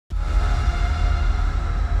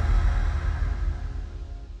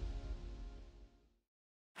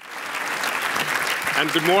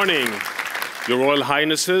And good morning, Your Royal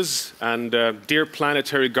Highnesses and dear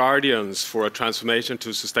planetary guardians for a transformation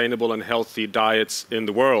to sustainable and healthy diets in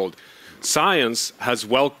the world. Science has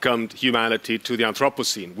welcomed humanity to the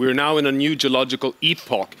Anthropocene. We're now in a new geological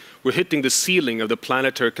epoch. We're hitting the ceiling of the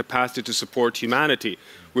planetary capacity to support humanity.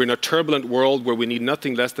 We're in a turbulent world where we need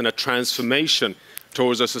nothing less than a transformation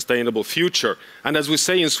towards a sustainable future. And as we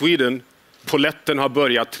say in Sweden, polletten har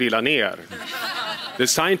börjat trilla ner. The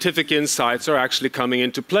scientific insights are actually coming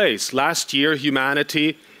into place. Last year,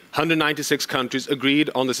 humanity, 196 countries agreed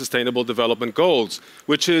on the Sustainable Development Goals,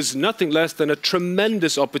 which is nothing less than a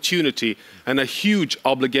tremendous opportunity and a huge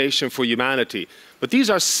obligation for humanity. But these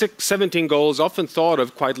are 17 goals often thought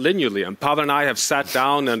of quite linearly, and Pavan and I have sat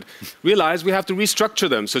down and realized we have to restructure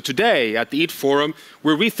them. So today, at the EAT Forum,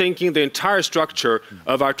 we're rethinking the entire structure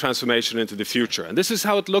of our transformation into the future. And this is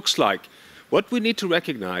how it looks like. What we need to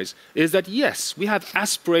recognize is that, yes, we have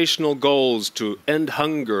aspirational goals to end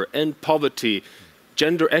hunger, end poverty,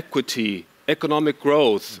 gender equity, economic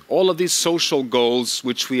growth, all of these social goals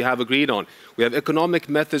which we have agreed on. We have economic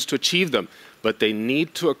methods to achieve them, but they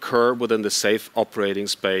need to occur within the safe operating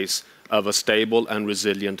space of a stable and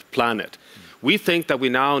resilient planet. We think that we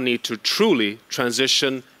now need to truly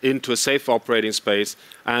transition into a safe operating space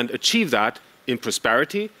and achieve that in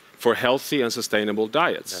prosperity for healthy and sustainable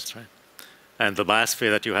diets. That's right. And the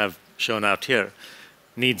biosphere that you have shown out here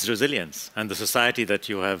needs resilience. And the society that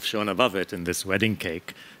you have shown above it in this wedding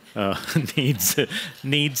cake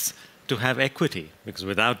needs to have equity, because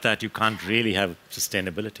without that, you can't really have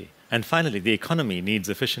sustainability. And finally, the economy needs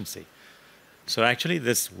efficiency. So actually,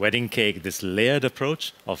 this wedding cake, this layered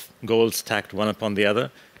approach of goals stacked one upon the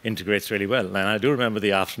other, integrates really well. And I do remember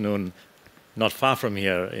the afternoon not far from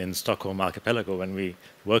here in Stockholm Archipelago when we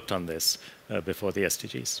worked on this before the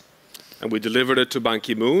SDGs. And we delivered it to Ban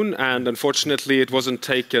Ki-moon, and unfortunately it wasn't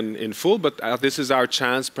taken in full, but this is our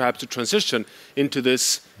chance perhaps to transition into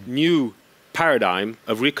this new paradigm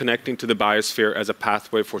of reconnecting to the biosphere as a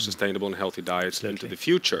pathway for sustainable and healthy diets into the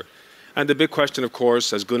future. And the big question, of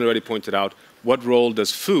course, as Gunnar already pointed out, what role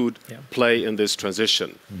does food play in this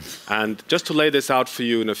transition? And just to lay this out for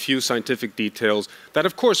you in a few scientific details, that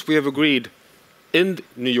of course we have agreed in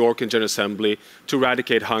New York in General Assembly to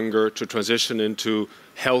eradicate hunger, to transition into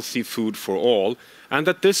healthy food for all, and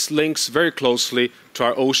that this links very closely to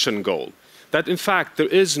our ocean goal. That in fact there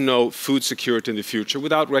is no food security in the future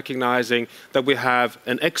without recognizing that we have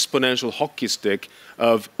an exponential hockey stick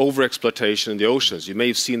of overexploitation in the oceans. You may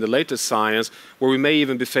have seen the latest science where we may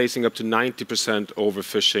even be facing up to 90%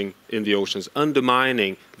 overfishing in the oceans,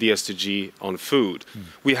 undermining the SDG on food.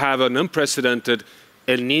 We have an unprecedented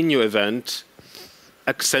El Niño event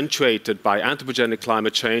accentuated by anthropogenic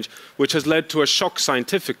climate change, which has led to a shock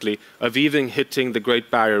scientifically of even hitting the Great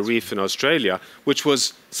Barrier Reef in Australia, which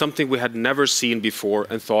was something we had never seen before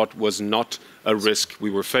and thought was not a risk we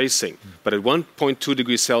were facing. But at 1.2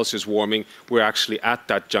 degrees Celsius warming, we're actually at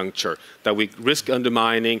that juncture, that we risk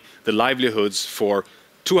undermining the livelihoods for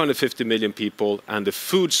 250 million people and the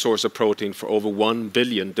food source of protein for over 1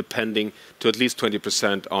 billion, depending to at least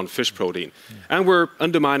 20% on fish protein. And we're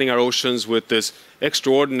undermining our oceans with this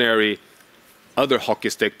extraordinary other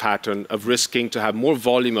hockey stick pattern of risking to have more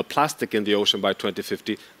volume of plastic in the ocean by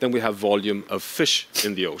 2050 than we have volume of fish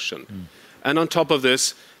in the ocean. And on top of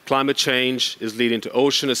this, climate change is leading to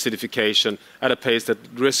ocean acidification at a pace that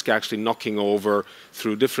risks actually knocking over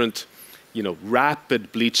through different rapid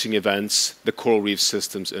bleaching events, the coral reef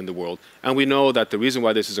systems in the world. And we know that the reason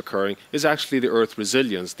why this is occurring is actually the Earth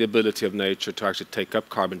resilience, the ability of nature to actually take up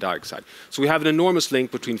carbon dioxide. So we have an enormous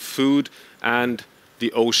link between food and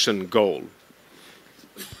the ocean goal.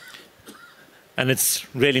 And it's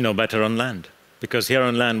really no better on land, because here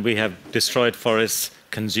on land we have destroyed forests,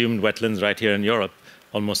 consumed wetlands right here in Europe.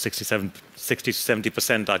 Almost 60 to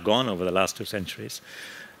 70% are gone over the last 2 centuries.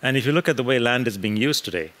 And if you look at the way land is being used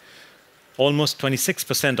today, almost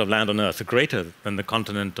 26% of land on Earth, greater than the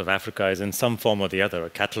continent of Africa, is in some form or the other, a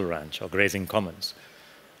cattle ranch or grazing commons.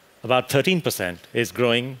 About 13% is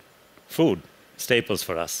growing food, staples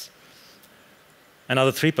for us.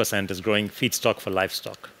 Another 3% is growing feedstock for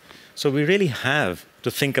livestock. So we really have to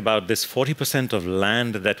think about this 40% of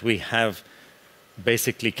land that we have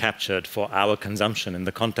basically captured for our consumption in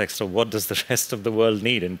the context of what does the rest of the world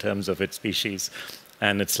need in terms of its species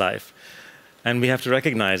and its life. And we have to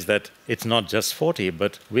recognize that it's not just 40,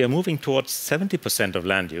 but we are moving towards 70% of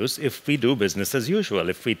land use if we do business as usual.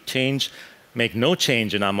 If we make no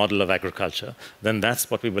change in our model of agriculture, then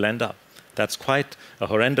that's what we will end up. That's quite a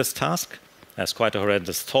horrendous task. That's quite a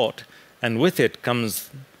horrendous thought. And with it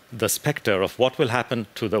comes the specter of what will happen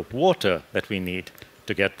to the water that we need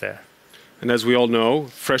to get there. And as we all know,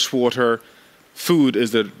 fresh water food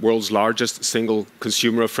is the world's largest single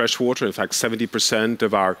consumer of fresh water. In fact, 70%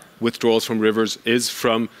 of our withdrawals from rivers is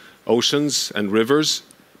from oceans and rivers.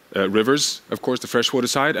 Rivers, of course, the freshwater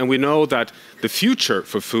side. And we know that the future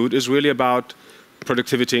for food is really about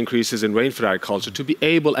productivity increases in rainfed agriculture to be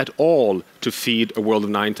able at all to feed a world of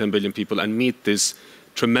 9-10 billion people and meet this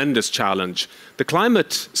tremendous challenge. The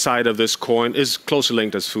climate side of this coin is closely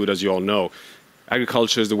linked as food, as you all know.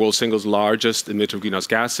 Agriculture is the world's single largest emitter of greenhouse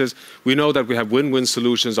gases. We know that we have win-win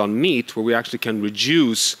solutions on meat where we actually can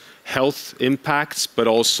reduce health impacts but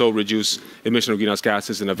also reduce emission of greenhouse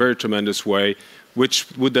gases in a very tremendous way, which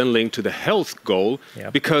would then link to the health goal,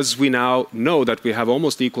 because we now know that we have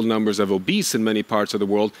almost equal numbers of obese in many parts of the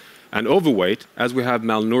world and overweight as we have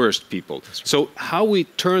malnourished people. Right. So how we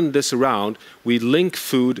turn this around, we link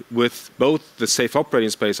food with both the safe operating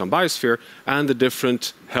space on biosphere and the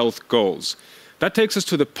different health goals. That takes us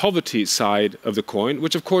to the poverty side of the coin,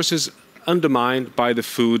 which of course is undermined by the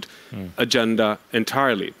food agenda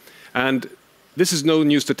entirely. And this is no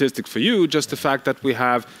new statistic for you, just the fact that we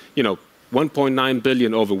have, 1.9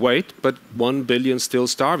 billion overweight, but 1 billion still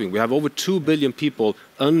starving. We have over 2 billion people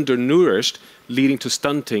undernourished, leading to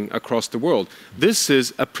stunting across the world. This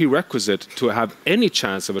is a prerequisite to have any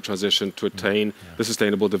chance of a transition to attain the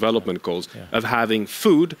Sustainable Development Goals, of having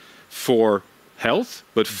food for health,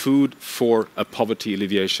 but food for a poverty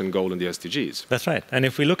alleviation goal in the SDGs. That's right. And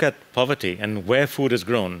if we look at poverty and where food is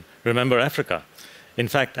grown, remember Africa. In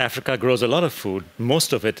fact, Africa grows a lot of food.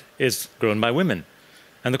 Most of it is grown by women.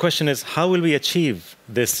 And the question is, how will we achieve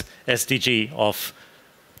this SDG of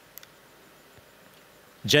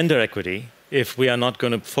gender equity if we are not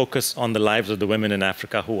going to focus on the lives of the women in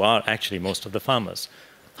Africa who are actually most of the farmers?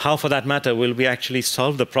 How, for that matter, will we actually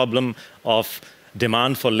solve the problem of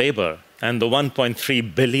demand for labor and the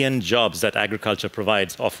 1.3 billion jobs that agriculture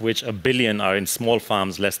provides, of which 1 billion are in small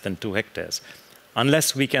farms less than 2 hectares,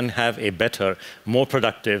 unless we can have a better, more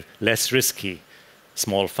productive, less risky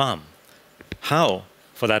small farm? How,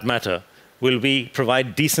 for that matter, will we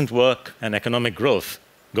provide decent work and economic growth,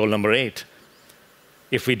 goal number 8,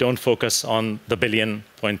 if we don't focus on the 1.3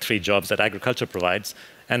 billion jobs that agriculture provides?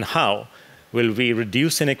 And how will we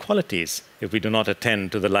reduce inequalities if we do not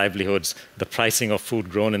attend to the livelihoods, the pricing of food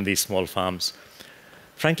grown in these small farms?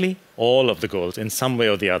 Frankly, all of the goals, in some way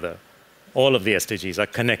or the other, all of the SDGs are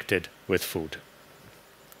connected with food.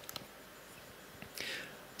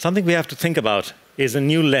 Something we have to think about is a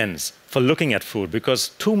new lens for looking at food, because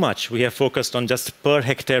too much we have focused on just per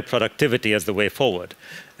hectare productivity as the way forward.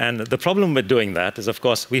 And the problem with doing that is, of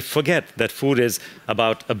course, we forget that food is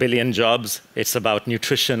about 1 billion jobs, it's about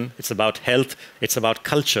nutrition, it's about health, it's about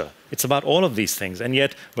culture, it's about all of these things. And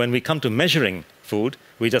yet, when we come to measuring food,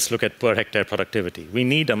 we just look at per hectare productivity. We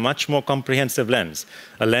need a much more comprehensive lens,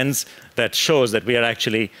 a lens that shows that we are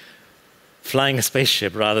actually flying a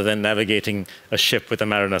spaceship rather than navigating a ship with a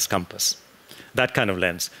mariner's compass. That kind of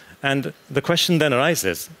lens. And the question then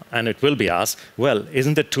arises, and it will be asked, well,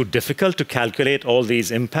 isn't it too difficult to calculate all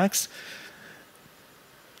these impacts?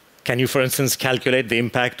 Can you, for instance, calculate the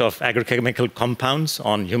impact of agrochemical compounds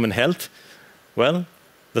on human health? Well,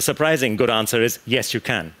 the surprising good answer is yes, you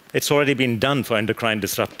can. It's already been done for endocrine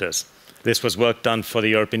disruptors. This was work done for the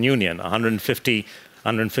European Union, $150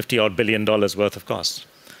 odd billion worth of costs.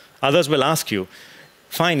 Others will ask you,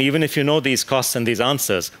 fine, even if you know these costs and these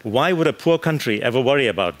answers, why would a poor country ever worry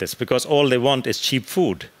about this? Because all they want is cheap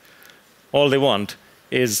food. All they want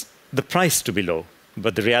is the price to be low.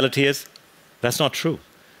 But the reality is, that's not true.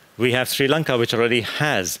 We have Sri Lanka, which already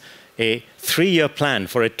has a 3-year plan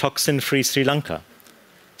for a toxin-free Sri Lanka.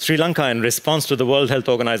 Sri Lanka, in response to the World Health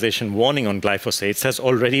Organization warning on glyphosates, has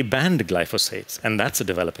already banned glyphosates, and that's a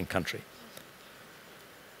developing country.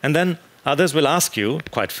 And then others will ask you,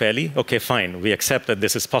 quite fairly, okay, fine, we accept that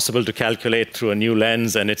this is possible to calculate through a new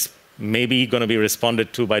lens and it's maybe going to be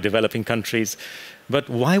responded to by developing countries. But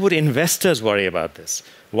why would investors worry about this?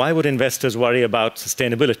 Why would investors worry about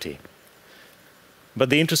sustainability? But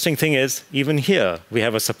the interesting thing is, even here, we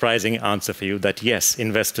have a surprising answer for you that yes,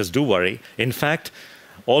 investors do worry. In fact,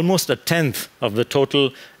 almost 1/10 of the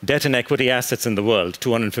total debt and equity assets in the world,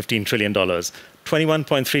 $215 trillion,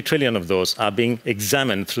 21.3 trillion of those are being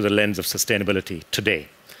examined through the lens of sustainability today.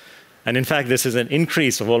 And in fact, this is an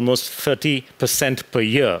increase of almost 30% per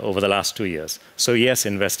year over the last 2 years. So yes,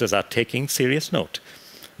 investors are taking serious note.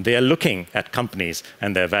 They are looking at companies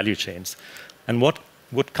and their value chains. And what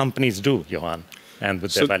would companies do, Johan, and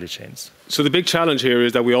with their value chains? So the big challenge here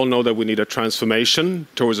is that we all know that we need a transformation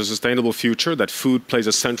towards a sustainable future, that food plays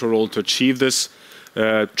a central role to achieve this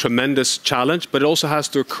tremendous challenge, but it also has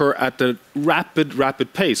to occur at a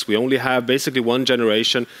rapid pace. We only have basically one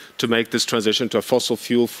generation to make this transition to a fossil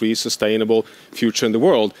fuel-free, sustainable future in the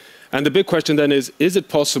world. And the big question then is it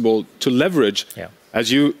possible to leverage, as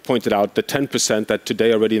you pointed out, the 10% that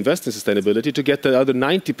today already invest in sustainability to get the other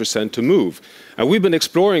 90% to move? And we've been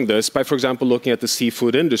exploring this by, for example, looking at the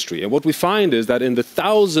seafood industry. And what we find is that in the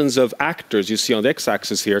thousands of actors you see on the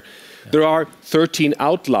x-axis here, there are 13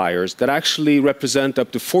 outliers that actually represent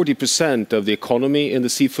up to 40% of the economy in the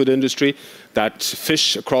seafood industry, that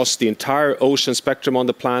fish across the entire ocean spectrum on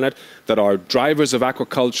the planet, that are drivers of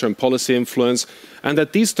aquaculture and policy influence, and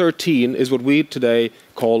that these 13 is what we today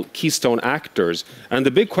call keystone actors. And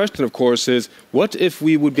the big question, of course, is what if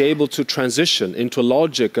we would be able to transition into a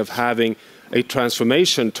logic of having a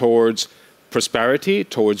transformation towards prosperity,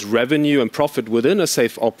 towards revenue and profit within a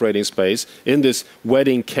safe operating space in this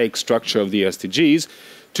wedding cake structure of the SDGs,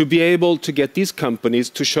 to be able to get these companies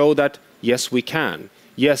to show that, yes, we can.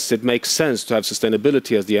 Yes, it makes sense to have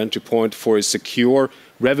sustainability as the entry point for a secure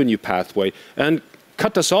revenue pathway, and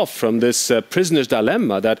cut us off from this prisoner's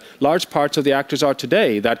dilemma that large parts of the actors are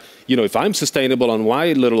today, that, you know, if I'm sustainable on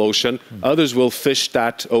my little ocean, others will fish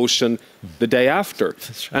that ocean the day after.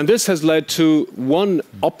 Right. And this has led to one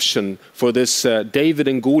option for this David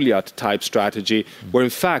and Goliath type strategy, where in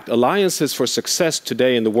fact alliances for success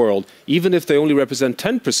today in the world, even if they only represent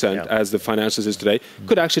 10% as the financials is today,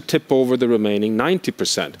 could actually tip over the remaining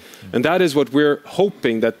 90%. And that is what we're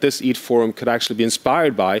hoping that this EAT Forum could actually be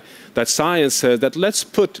inspired by, that science says that let's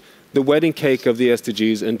put the wedding cake of the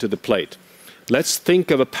SDGs into the plate. Let's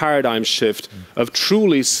think of a paradigm shift of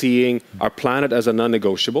truly seeing our planet as a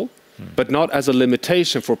non-negotiable, but not as a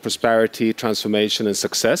limitation for prosperity, transformation and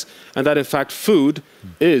success, and that in fact food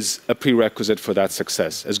is a prerequisite for that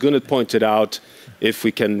success. As Gunnar pointed out, if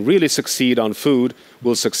we can really succeed on food,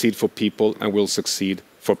 we'll succeed for people and we'll succeed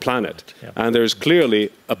for planet. And there's clearly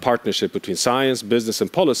a partnership between science, business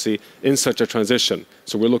and policy in such a transition.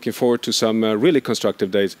 So we're looking forward to some really constructive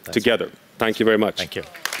days together. Thank you very much. Thank you.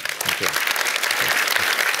 Thank you.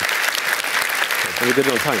 And we did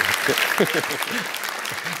it on time.